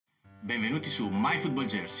Benvenuti su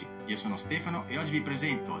MineJerseys, io sono Stefano e oggi vi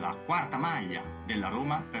presento la quarta maglia della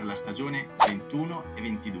Roma per la stagione 21 e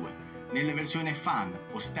 22, nella versione fan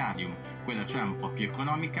o stadium, quella cioè un po' più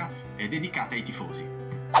economica e dedicata ai tifosi.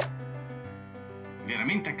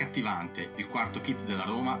 Veramente accattivante il quarto kit della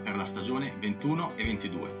Roma per la stagione 21 e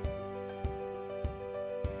 22.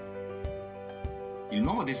 Il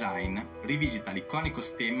nuovo design rivisita l'iconico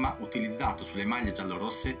stemma utilizzato sulle maglie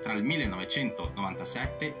giallorosse tra il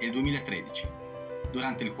 1997 e il 2013,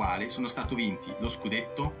 durante il quale sono stati vinti lo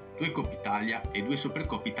scudetto, 2 Coppe Italia e 2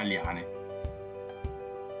 Supercoppe italiane.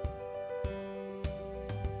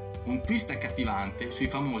 Un twist accattivante sui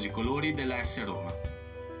famosi colori della AS Roma.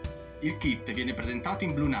 Il kit viene presentato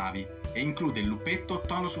in blu navy e include il luppetto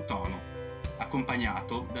tono su tono,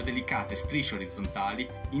 accompagnato da delicate strisce orizzontali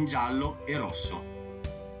in giallo e rosso.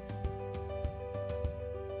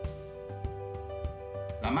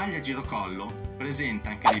 La maglia girocollo presenta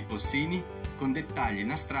anche dei polsini con dettagli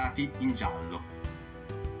nastrati in giallo.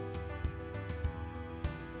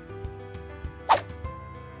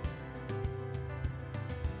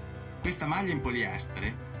 Questa maglia in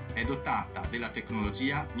poliestere è dotata della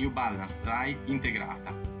tecnologia New Balance Dry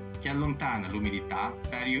integrata, che allontana l'umidità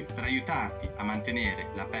per aiutarti a mantenere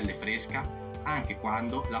la pelle fresca anche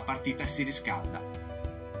quando la partita si riscalda.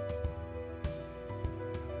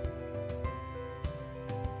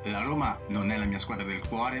 La Roma non è la mia squadra del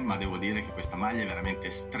cuore, ma devo dire che questa maglia è veramente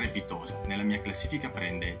strepitosa. Nella mia classifica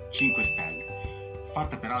prende 5 stelle.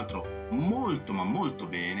 Fatta peraltro molto ma molto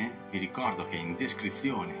bene, vi ricordo che in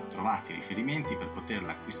descrizione trovate i riferimenti per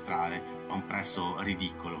poterla acquistare a un prezzo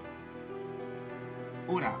ridicolo.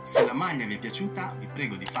 Ora, se la maglia vi è piaciuta, vi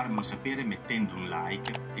prego di farmelo sapere mettendo un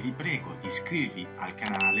like e vi prego di iscrivervi al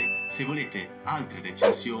canale se volete altre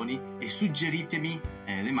recensioni e suggeritemi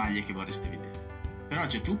le maglie che vorreste vedere. Per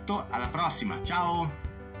oggi è tutto, alla prossima, ciao!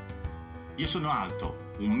 Io sono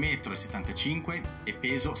alto 1,75 m e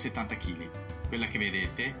peso 70 kg. Quella che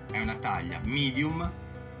vedete è una taglia medium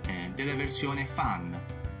della versione fan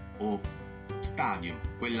o stadium,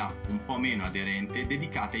 quella un po' meno aderente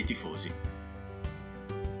dedicata ai tifosi.